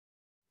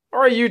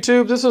Alright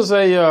YouTube, this is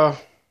a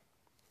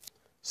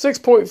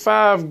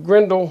 6.5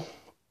 Grendel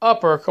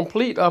upper,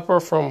 complete upper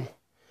from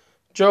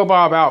Joe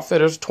Bob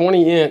Outfitters,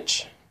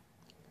 20-inch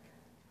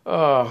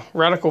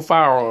Radical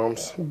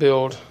Firearms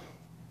build.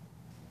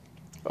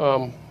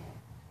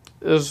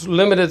 There's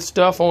limited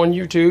stuff on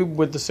YouTube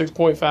with the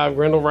 6.5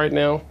 Grendel right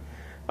now.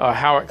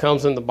 How it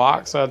comes in the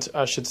box,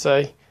 I should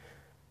say.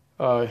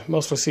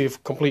 Mostly see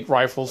complete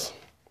rifles.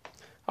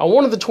 I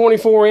wanted the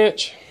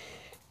 24-inch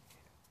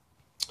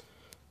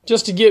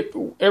just to get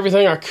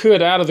everything I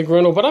could out of the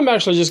Grendel, but I'm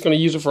actually just going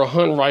to use it for a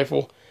hunting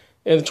rifle.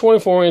 And the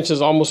 24-inch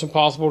is almost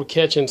impossible to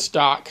catch in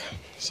stock.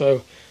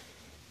 So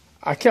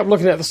I kept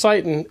looking at the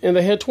site, and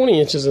they had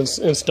 20 inches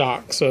in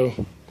stock.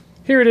 So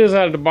here it is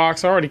out of the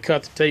box. I already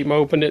cut the tape and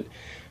opened it.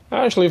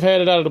 I actually have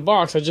had it out of the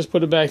box. I just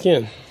put it back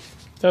in.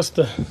 That's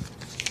the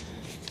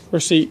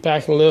receipt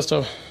packing list.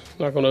 I'm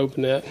not going to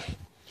open that.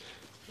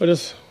 But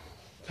it's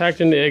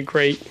packed in the egg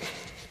crate.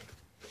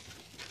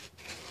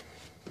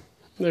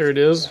 There it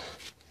is.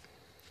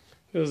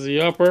 There's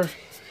the upper.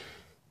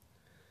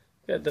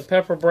 Got the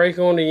pepper brake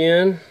on the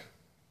end.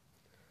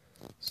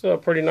 So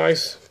pretty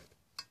nice.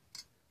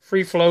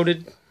 Free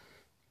floated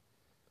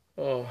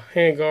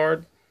hand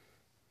guard.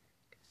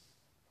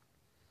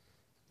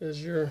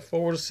 There's your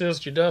forward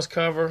assist, your dust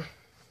cover.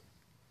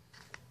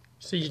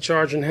 See your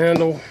charging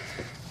handle.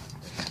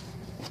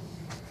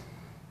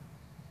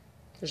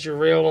 There's your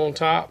rail on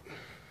top.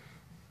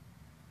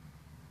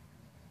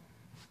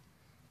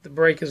 The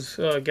brake has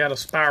got a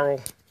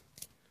spiral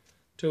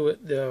to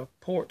it. The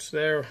ports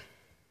there.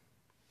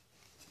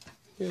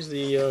 Here's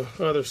the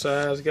other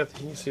side. It's got the,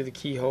 you can see the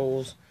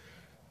keyholes.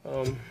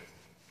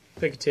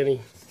 Picatinny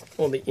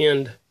on the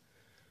end,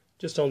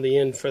 just on the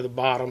end for the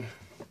bottom.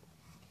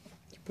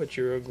 You put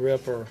your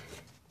grip or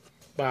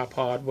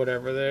bipod,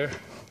 whatever there.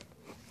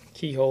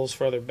 Keyholes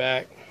further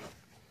back.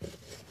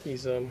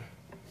 These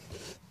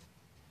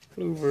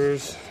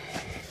louvers.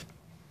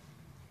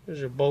 There's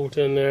your bolt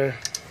in there.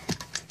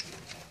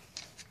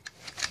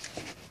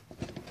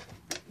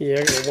 Yeah,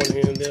 I got one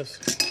hand this.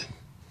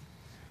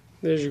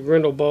 There's your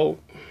Grendel bolt.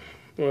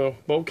 Well,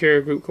 bolt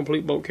carrier group,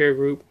 complete bolt carrier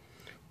group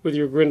with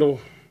your Grendel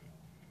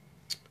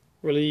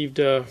relieved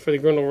for the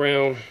Grendel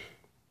round.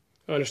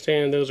 I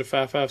understand those are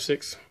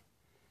 5.56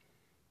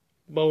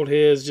 bolt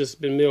heads, just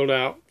been milled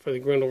out for the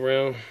Grendel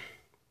round.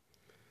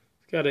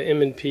 It's got an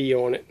M&P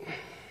on it. I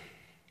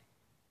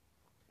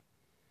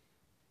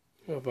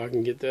don't know if I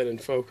can get that in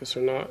focus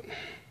or not.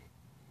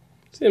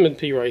 It's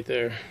M&P right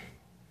there.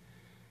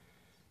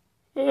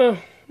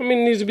 I mean,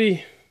 it needs to be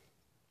a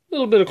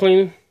little bit of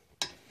cleaning.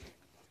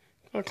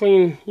 I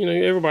clean, you know,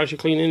 everybody should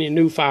clean any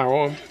new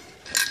firearm.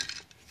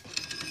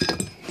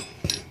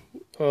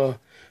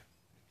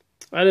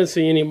 I didn't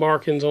see any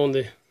markings on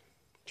the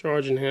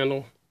charging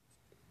handle.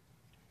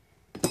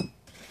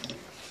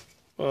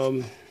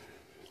 On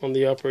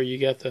the upper, you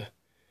got the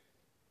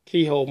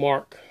keyhole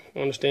mark. I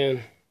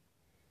understand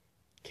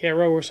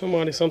Caro or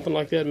something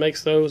like that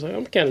makes those.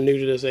 I'm kind of new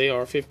to this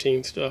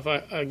AR-15 stuff.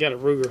 I got a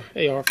Ruger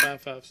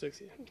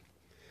AR-556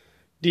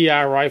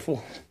 DI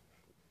rifle.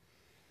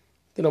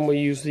 Then I'm going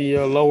to use the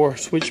lower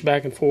switch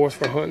back and forth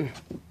for hunting.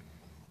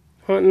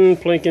 Hunting,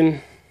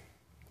 plinking,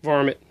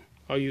 varmint.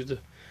 I'll use the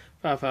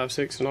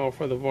 5.56 and all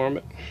for the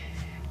varmint.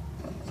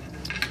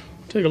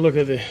 Take a look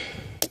at the,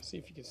 see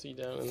if you can see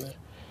down in there.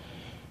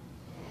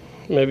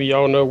 Maybe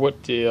y'all know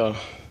what the,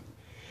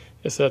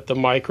 it's at the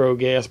micro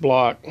gas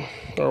block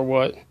or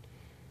what.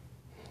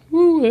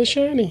 Ooh, that's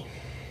shiny.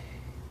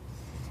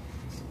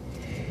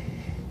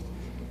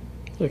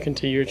 Look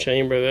into your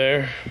chamber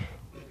there.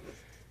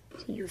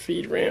 See your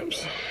feed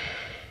ramps.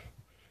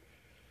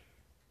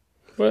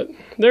 But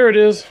there it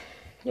is.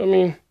 I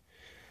mean,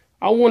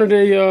 I wanted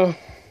a,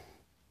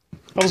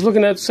 I was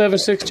looking at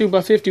 7.62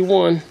 by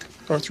 51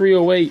 or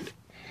 308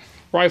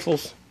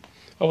 rifles.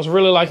 I was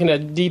really liking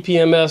that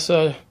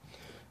DPMS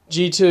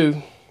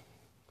G2.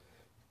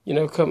 You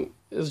know,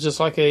 it's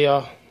just like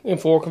a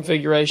M4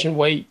 configuration,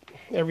 weight,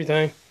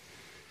 everything.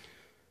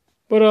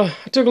 But I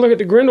took a look at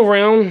the Grendel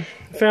round,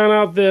 found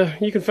out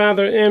you can find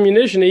the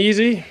ammunition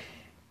easy.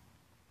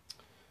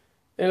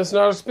 And it's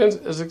not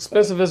as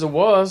expensive as it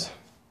was.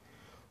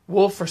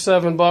 Wolf for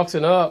 $7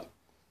 and up.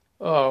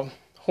 Hornady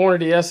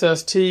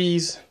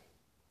SSTs,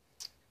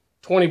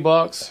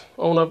 $20.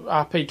 On up,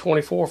 I paid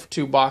 $24 for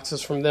 2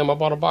 boxes from them. I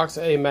bought a box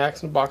of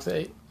AMAX and a box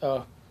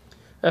of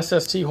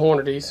SST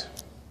Hornadys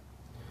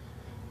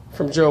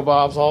from Joe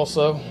Bob's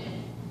also.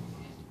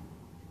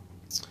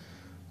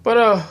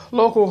 But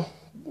local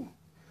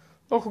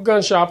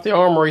gun shop, the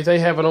Armory, they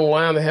have it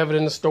online. They have it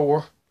in the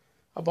store.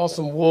 I bought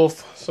some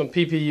Wolf, some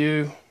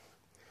PPU.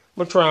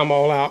 We'll try them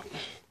all out.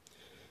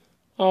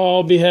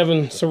 I'll be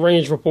having some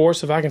range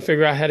reports if I can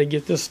figure out how to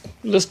get this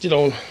posted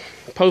on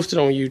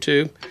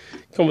YouTube.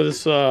 Come with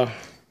this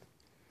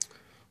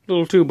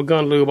little tube of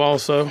gun lube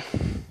also.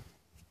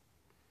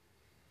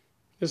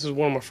 This is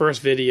one of my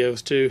first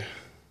videos too.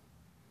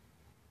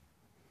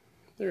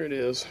 There it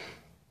is.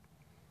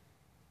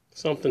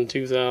 Something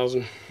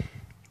 2000.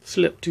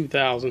 Slip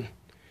 2000.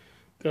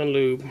 Gun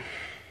lube.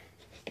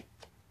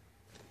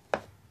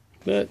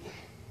 But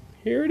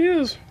here it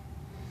is.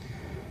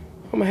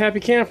 I'm a happy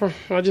camper.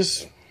 I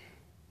just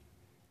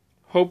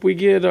hope we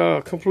get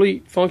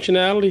complete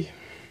functionality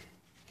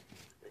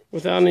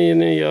without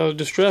any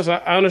distress. I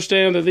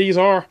understand that these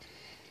are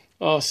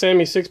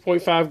SAMI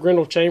 6.5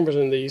 Grendel chambers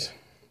in these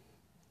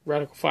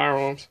Radical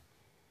Firearms.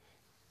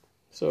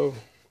 So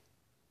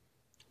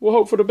we'll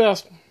hope for the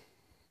best.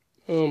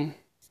 You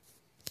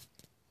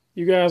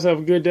guys have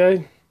a good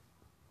day.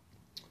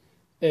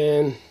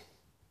 And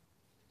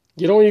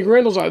get on your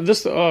Grendels.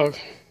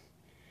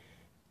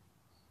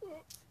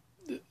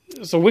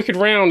 It's a wicked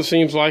round, it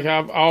seems like.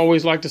 I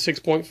always liked the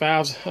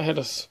 6.5s. I had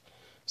a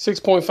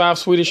 6.5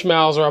 Swedish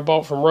Mauser I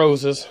bought from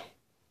Rose's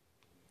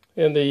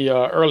in the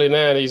early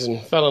 90s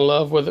and fell in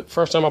love with it.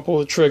 First time I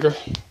pulled the trigger.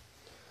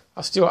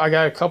 I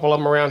got a couple of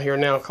them around here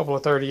now, a couple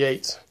of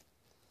 38s.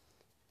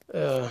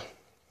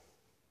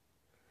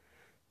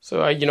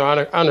 So I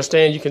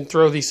understand you can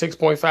throw these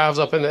 6.5s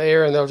up in the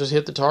air and they'll just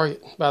hit the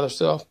target by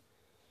themselves.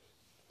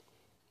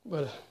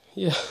 But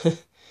yeah,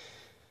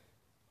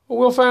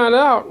 we'll find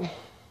out.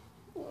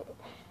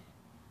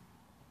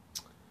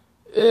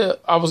 Yeah,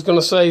 I was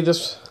gonna say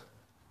this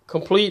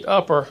complete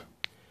upper.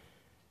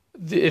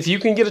 If you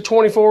can get a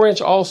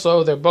 24-inch,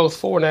 also they're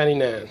both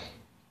 $4.99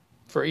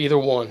 for either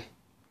one.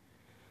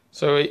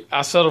 So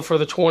I settled for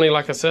the 20.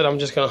 Like I said, I'm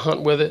just gonna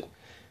hunt with it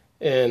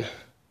and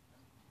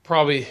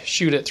probably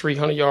shoot at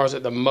 300 yards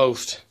at the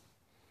most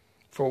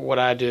for what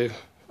I do.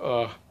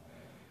 And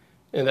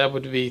that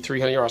would be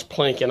 300 yards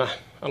plinking. I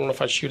don't know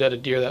if I'd shoot at a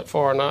deer that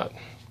far or not.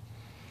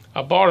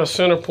 I bought a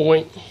center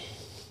point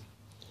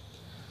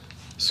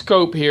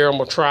scope here I'm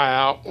going to try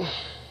out.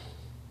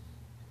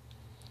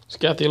 It's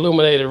got the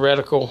illuminated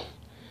reticle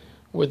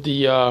with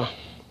the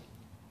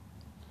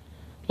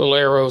little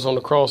arrows on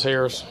the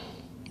crosshairs,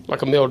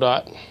 like a mil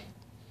dot.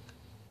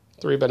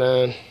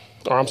 3x9,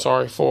 or I'm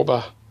sorry,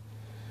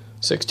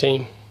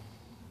 4x16.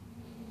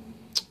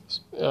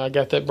 I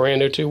got that brand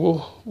new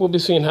too. We'll be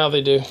seeing how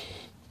they do.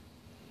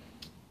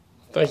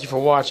 Thank you for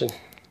watching.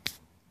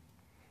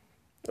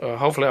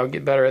 Hopefully I'll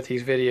get better at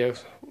these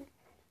videos.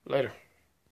 Later.